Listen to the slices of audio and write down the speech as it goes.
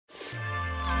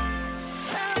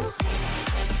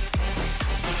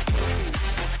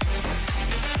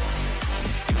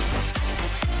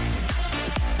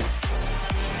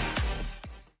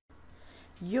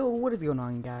What is going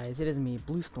on, guys? It is me,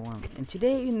 Bluestorm, and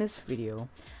today in this video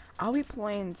I'll be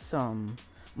playing some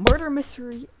murder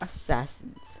mystery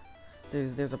assassins.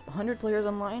 There's 100 players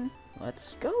online.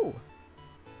 Let's go.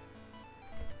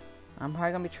 I'm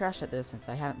probably gonna be trash at this since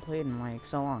I haven't played in like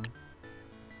so long.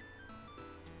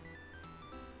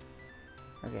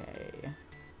 Okay.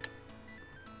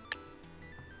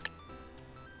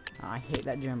 Oh, I hate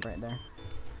that jump right there.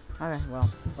 Okay,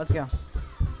 well, let's go.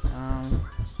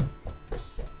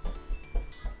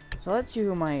 So let's see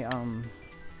who my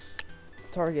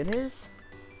target is.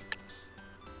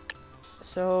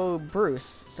 So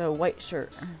Bruce, so white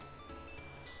shirt.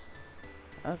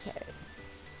 Okay.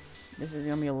 This is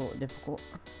gonna be a little difficult.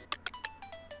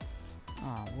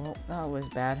 Oh, well, that was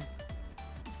bad.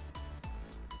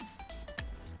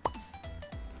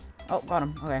 Oh, got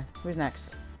him. Okay, who's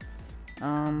next?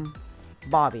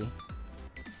 Bobby.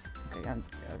 Okay,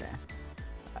 okay.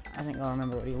 I think I'll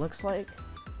remember what he looks like.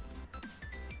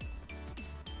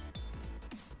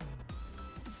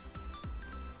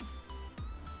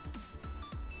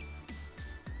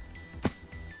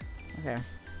 Okay.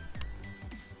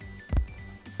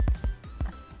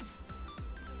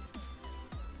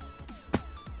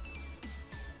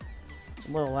 It's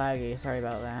a little laggy, sorry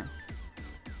about that.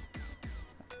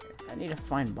 I need to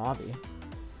find Bobby.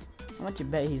 How much you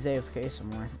bet he's AFK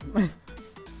somewhere?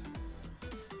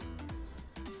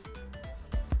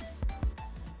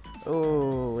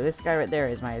 Oh, this guy right there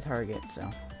is my target, so.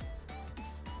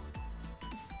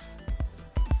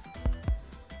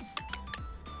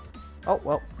 Oh,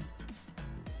 well.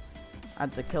 I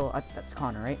have to kill. That's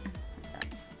Connor, right? Yeah.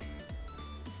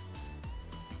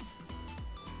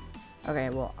 Okay,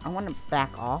 well, I want to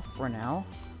back off for now.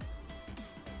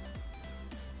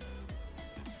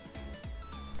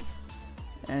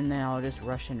 And then I'll just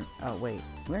rush in. Oh, wait.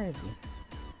 Where is he?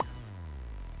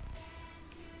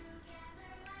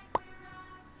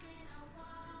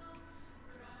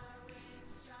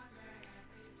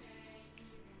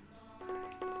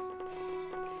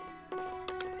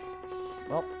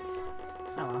 Well,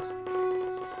 I lost.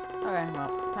 Okay,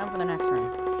 well, time for the next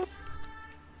round.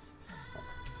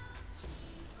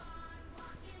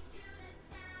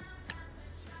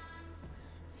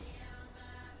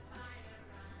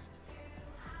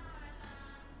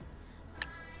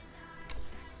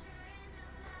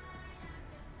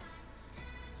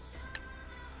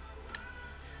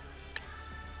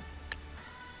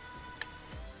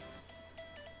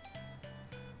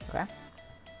 Okay.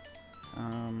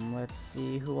 Let's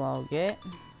see who I'll get.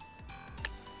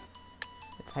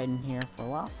 It's hiding here for a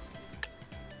while.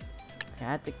 Okay,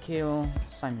 I have to kill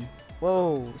Simon.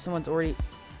 Whoa, someone's already...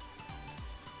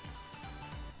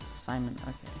 Simon,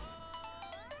 okay.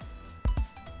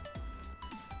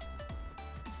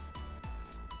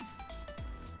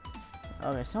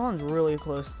 Okay, someone's really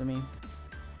close to me.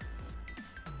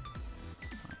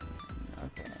 Simon,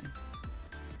 okay.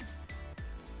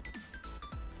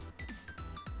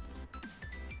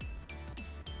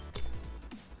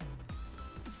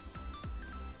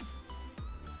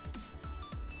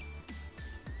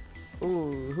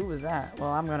 Ooh, who was that? Well,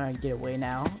 I'm gonna get away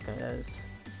now, because...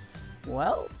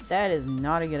 Well, that is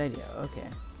not a good idea. Okay.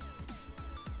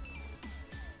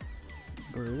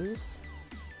 Bruce,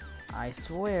 I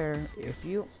swear, if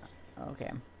you... Okay.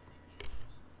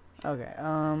 Okay,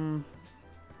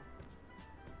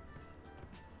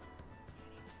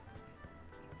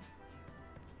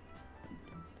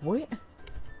 What?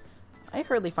 I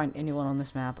hardly find anyone on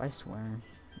this map, I swear.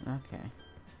 Okay.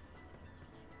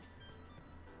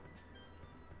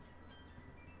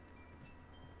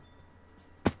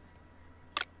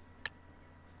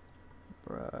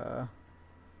 Bruh.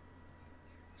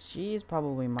 She's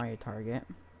probably my target.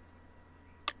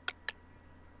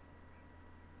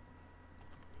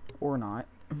 Or not.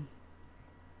 I'm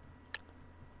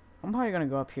probably gonna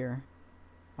go up here.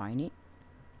 Find it.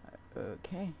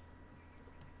 Okay.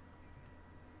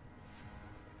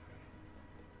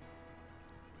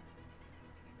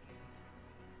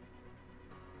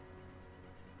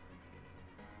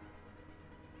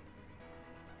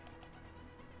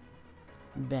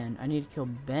 Ben. I need to kill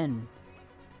Ben.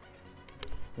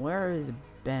 Where is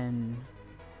Ben?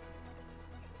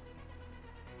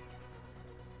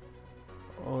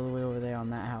 All the way over there on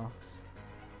that house.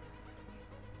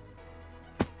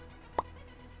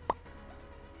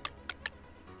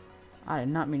 I did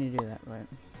not mean to do that,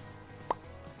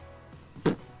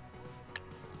 but...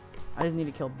 I just need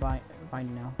to kill Bind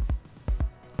now.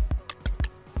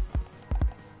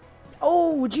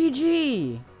 Oh,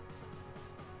 GG!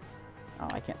 Oh,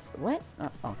 I can't see. What?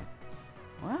 Oh, okay.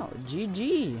 Wow,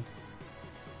 GG.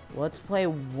 Let's play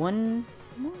one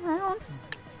more round.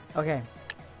 Okay.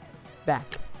 back.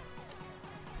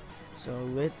 So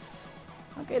let's...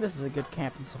 Okay, this is a good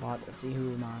camping spot to see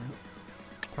who my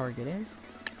target is.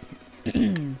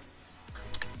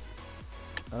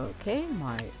 Okay,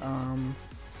 my,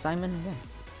 Simon again.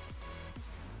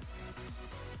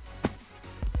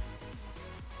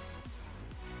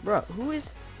 Bro, who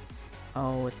is...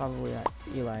 Oh, it's probably that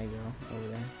Eli girl over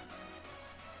there.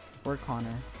 Or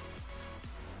Connor.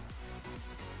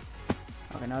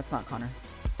 Okay, no, it's not Connor.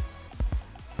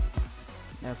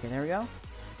 Okay, there we go.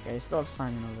 Okay, I still have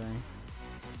Simon over there.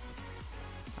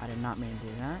 I did not mean to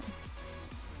do that.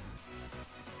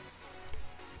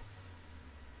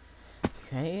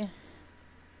 Okay.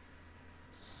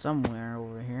 Somewhere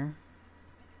over here.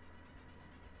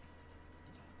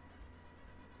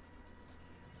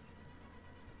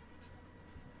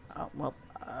 Oh, well,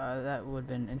 that would have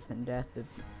been instant death if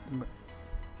the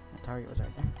target was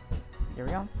right there. There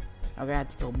we go. Okay, I have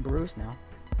to kill Bruce now.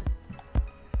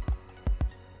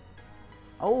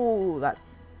 Oh, that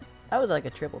was like a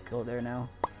triple kill there now.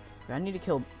 I need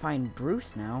to find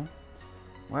Bruce now.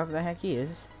 Wherever the heck he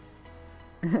is.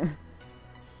 I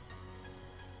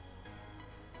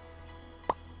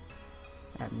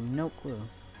have no clue.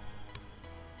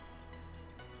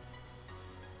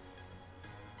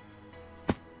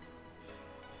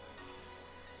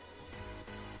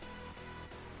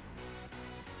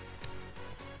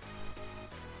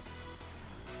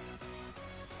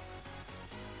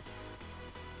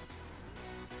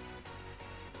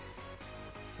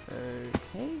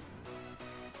 Okay.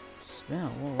 It's been a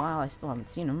little while. I still haven't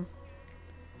seen him.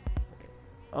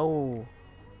 Oh.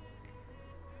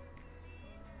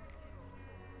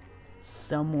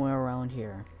 Somewhere around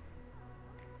here.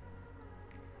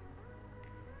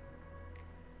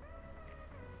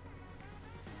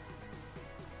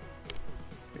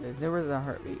 There was a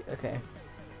heartbeat. Okay.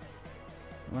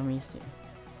 Let me see.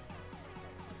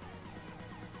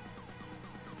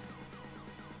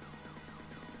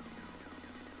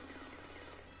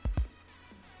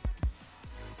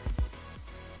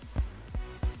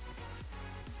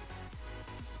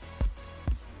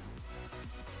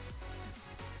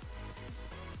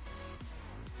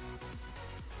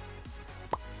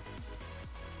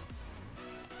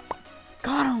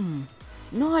 Got him!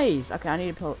 Nice! Okay, I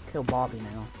need to kill Bobby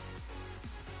now.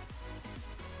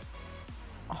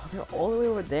 Oh, they're all the way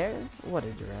over there? What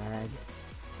a drag.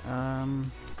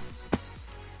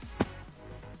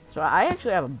 So I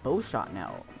actually have a bow shot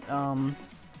now.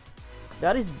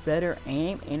 That is better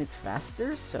aim and it's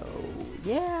faster, so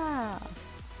yeah.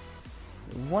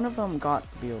 One of them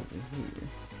got to be over here.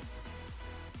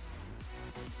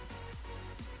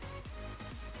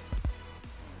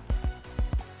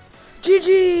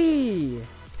 GG!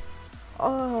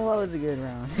 Oh, that was a good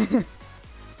round.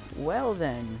 Well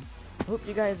then, hope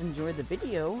you guys enjoyed the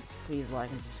video. Please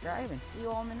like and subscribe and see you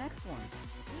all in the next one.